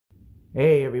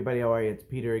Hey everybody, how are you? It's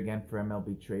Peter again for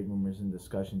MLB Trade Rumors and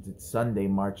Discussions. It's Sunday,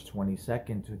 March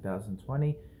 22nd,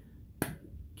 2020.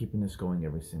 Keeping this going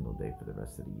every single day for the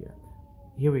rest of the year.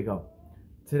 Here we go.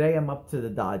 Today I'm up to the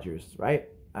Dodgers, right?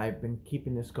 I've been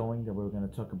keeping this going that we're going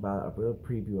to talk about a real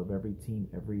preview of every team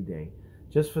every day.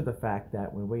 Just for the fact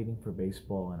that we're waiting for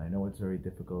baseball, and I know it's very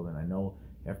difficult, and I know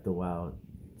after a while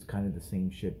it's kind of the same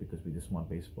shit because we just want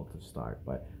baseball to start.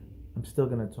 But I'm still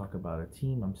going to talk about a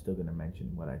team. I'm still going to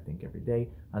mention what I think every day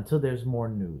until there's more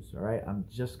news, all right? I'm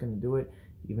just going to do it.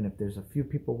 Even if there's a few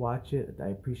people watch it, I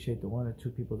appreciate the one or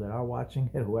two people that are watching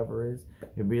it, whoever is.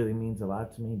 It really means a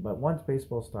lot to me. But once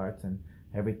baseball starts and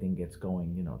everything gets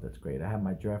going, that's great. I had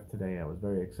my draft today. I was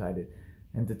very excited.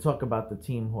 And to talk about the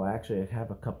team, who I actually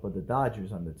have a couple of the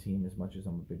Dodgers on the team, as much as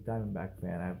I'm a big Diamondback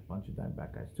fan. I have a bunch of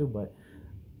Diamondback guys too, but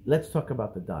let's talk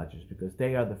about the Dodgers because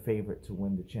they are the favorite to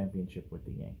win the championship with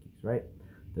the Yankees, right?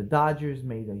 The Dodgers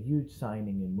made a huge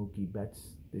signing in Mookie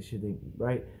Betts this year,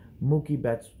 right? Mookie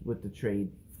Betts with the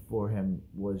trade for him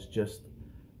was just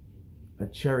a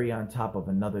cherry on top of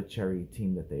another cherry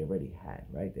team that they already had,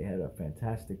 right? They had a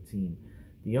fantastic team.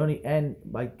 And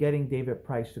by getting David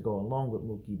Price to go along with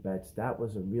Mookie Betts, that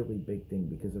was a really big thing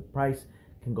because if Price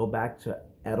can go back to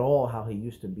at all how he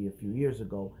used to be a few years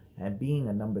ago and being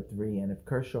a number three, and if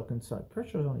Kershaw's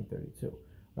only 32,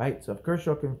 right? So if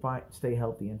Kershaw can stay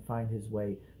healthy and find his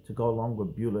way to go along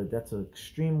with Buehler, that's an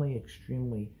extremely,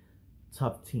 extremely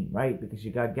tough team, right? Because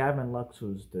you got Gavin Lux,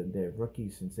 who's their rookie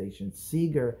sensation.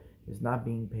 Seager is not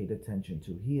being paid attention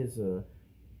to. He is a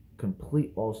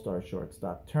complete all-star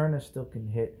shortstop. Turner still can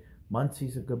hit.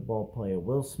 Muncy's a good ball player.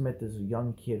 Will Smith is a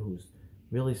young kid who's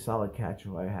really solid catcher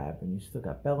who I have. And you still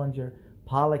got Bellinger.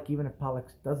 Pollock, even if Pollock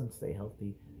doesn't stay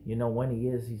healthy, when he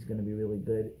is, he's going to be really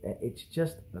good. It's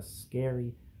just a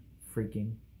scary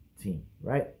freaking team,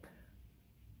 right?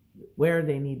 Where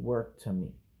they need work to me.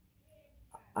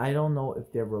 I don't know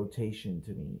if their rotation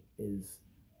to me is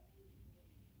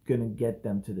going to get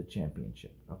them to the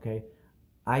championship, okay?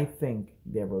 I think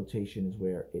their rotation is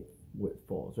where it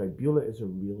falls, right? Buehler is a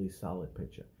really solid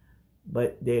pitcher,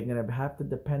 but they're going to have to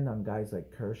depend on guys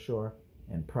like Kershaw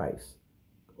and Price,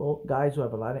 guys who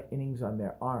have a lot of innings on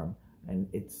their arm, and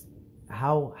it's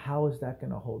how is that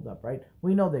going to hold up, right?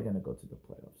 We know they're going to go to the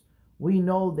playoffs. We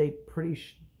know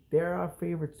they're our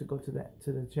favorites to go to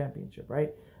the championship, right?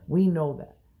 We know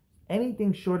that.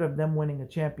 Anything short of them winning a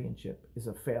championship is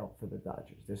a fail for the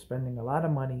Dodgers. They're spending a lot of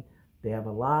money. They have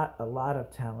a lot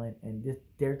of talent, and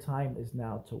their time is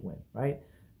now to win, right?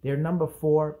 Their number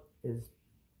 4 is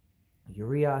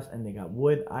Urias, and they got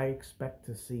Wood. I expect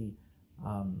to see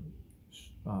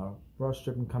Ross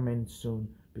Stripling come in soon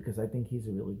because I think he's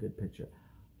a really good pitcher.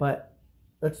 But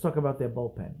let's talk about their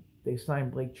bullpen. They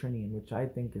signed Blake Trinian, which I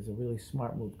think is a really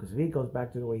smart move because if he goes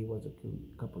back to the way he was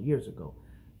a couple of years ago,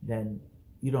 then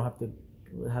you don't have to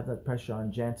have that pressure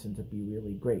on Jansen to be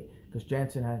really great because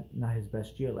Jansen had not his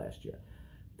best year last year.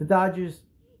 The Dodgers,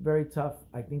 very tough.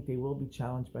 I think they will be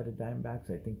challenged by the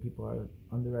Diamondbacks. I think people are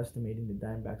underestimating the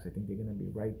Diamondbacks. I think they're going to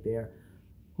be right there.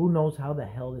 Who knows how the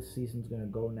hell this season's going to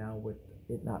go now with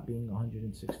it not being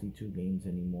 162 games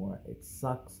anymore. It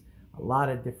sucks. A lot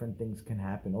of different things can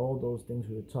happen. All those things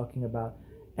we were talking about,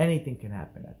 anything can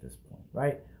happen at this point,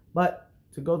 right? But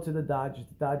to go to the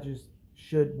Dodgers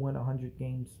should win 100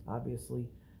 games, obviously.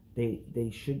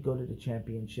 They should go to the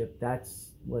championship.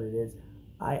 That's what it is.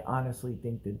 I honestly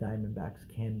think the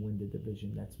Diamondbacks can win the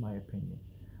division. That's my opinion.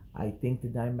 I think the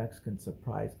Diamondbacks can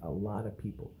surprise a lot of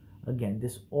people. Again,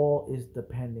 this all is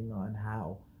depending on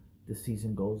how the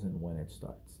season goes and when it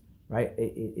starts, right?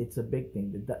 It's a big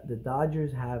thing. The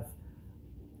Dodgers have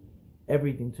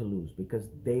everything to lose because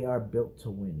they are built to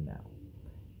win now.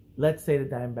 Let's say the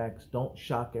Diamondbacks don't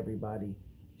shock everybody.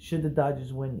 Should the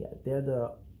Dodgers win? Yeah,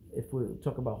 if we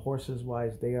talk about horses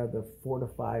wise, they are the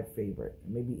 4-5 favorite,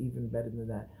 maybe even better than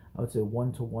that. I would say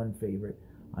 1-1 favorite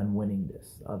on winning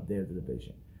this of their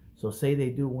division. So say they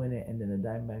do win it, and then the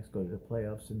Diamondbacks go to the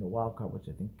playoffs in the wild card, which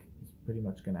I think is pretty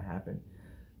much going to happen.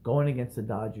 Going against the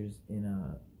Dodgers in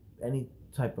any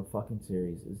type of fucking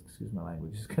series excuse my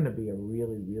language, is going to be a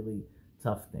really, really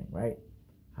tough thing, right?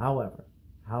 However,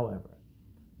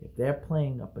 if they're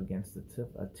playing up against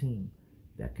a team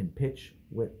that can pitch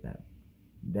with them,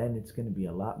 then it's going to be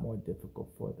a lot more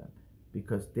difficult for them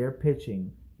because their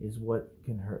pitching is what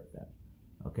can hurt them.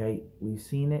 Okay, we've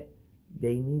seen it.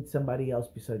 They need somebody else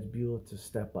besides Buehler to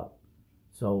step up.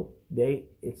 So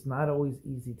it's not always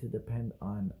easy to depend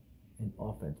on an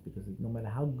offense because no matter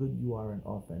how good you are in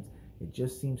offense, it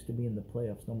just seems to be in the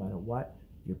playoffs, no matter what,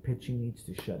 your pitching needs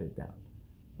to shut it down.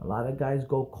 A lot of guys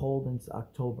go cold in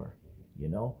October,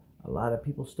 A lot of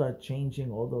people start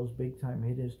changing all those big-time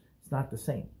hitters. It's not the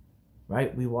same.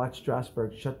 right? We watched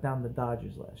Strasburg shut down the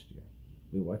Dodgers last year.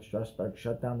 We watched Strasburg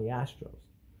shut down the Astros.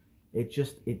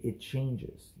 It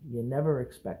changes. You never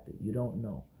expect it. You don't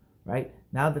know, right?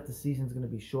 Now that the season's going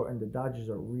to be shortened, the Dodgers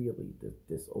are really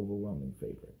this overwhelming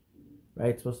favorite, right?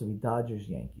 It's supposed to be Dodgers,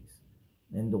 Yankees.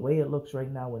 And the way it looks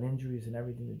right now with injuries and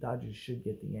everything, the Dodgers should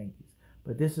get the Yankees.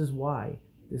 But this is why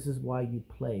you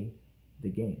play the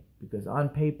game. Because on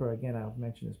paper, again, I've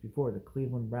mentioned this before, the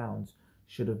Cleveland Browns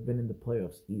should have been in the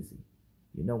playoffs easy.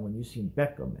 You know, when you've seen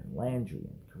Beckham and Landry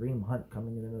and Kareem Hunt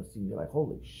coming into the season, you're like,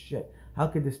 holy shit, how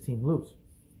could this team lose?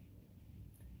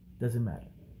 Doesn't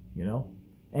matter, you know?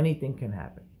 Anything can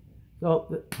happen.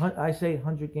 So I say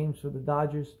 100 games for the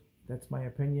Dodgers. That's my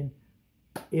opinion.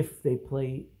 If they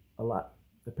play a lot,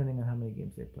 depending on how many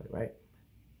games they play, right?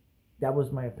 That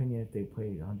was my opinion if they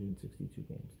played 162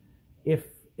 games.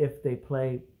 If they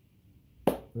play,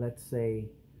 let's say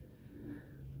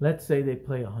they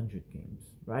play 100 games,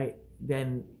 right?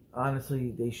 Then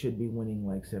honestly, they should be winning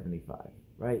like 75,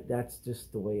 right? That's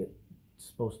just the way it's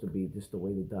supposed to be, just the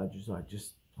way the Dodgers are.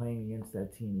 Just playing against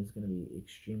that team is going to be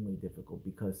extremely difficult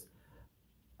because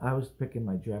I was picking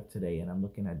my draft today and I'm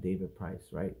looking at David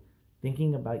Price, right?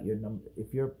 Thinking about your number,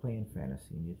 if you're playing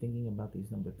fantasy and you're thinking about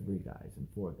these number 3 guys and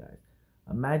 4 guys,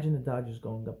 imagine the Dodgers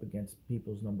going up against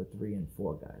people's number 3 and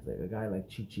 4 guys, like a guy like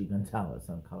Chichi Gonzalez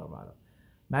on Colorado.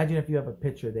 Imagine if you have a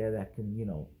pitcher there that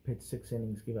can, pitch 6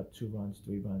 innings, give up 2 runs,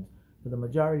 3 runs. For the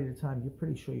majority of the time, you're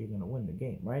pretty sure you're going to win the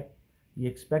game, right? You're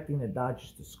expecting the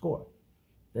Dodgers to score.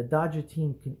 The Dodger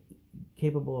team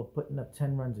capable of putting up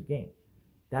 10 runs a game.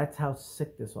 That's how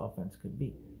sick this offense could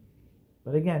be.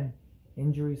 But again,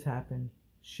 injuries happen.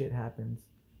 Shit happens.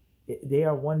 They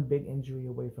are one big injury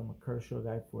away from a Kershaw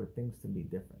guy for things to be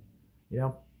different.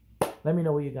 Let me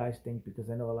know what you guys think, because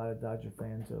I know a lot of Dodger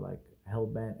fans are like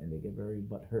hell-bent and they get very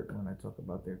butthurt when I talk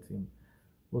about their team.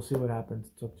 We'll see what happens.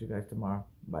 Talk to you guys tomorrow.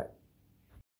 Bye.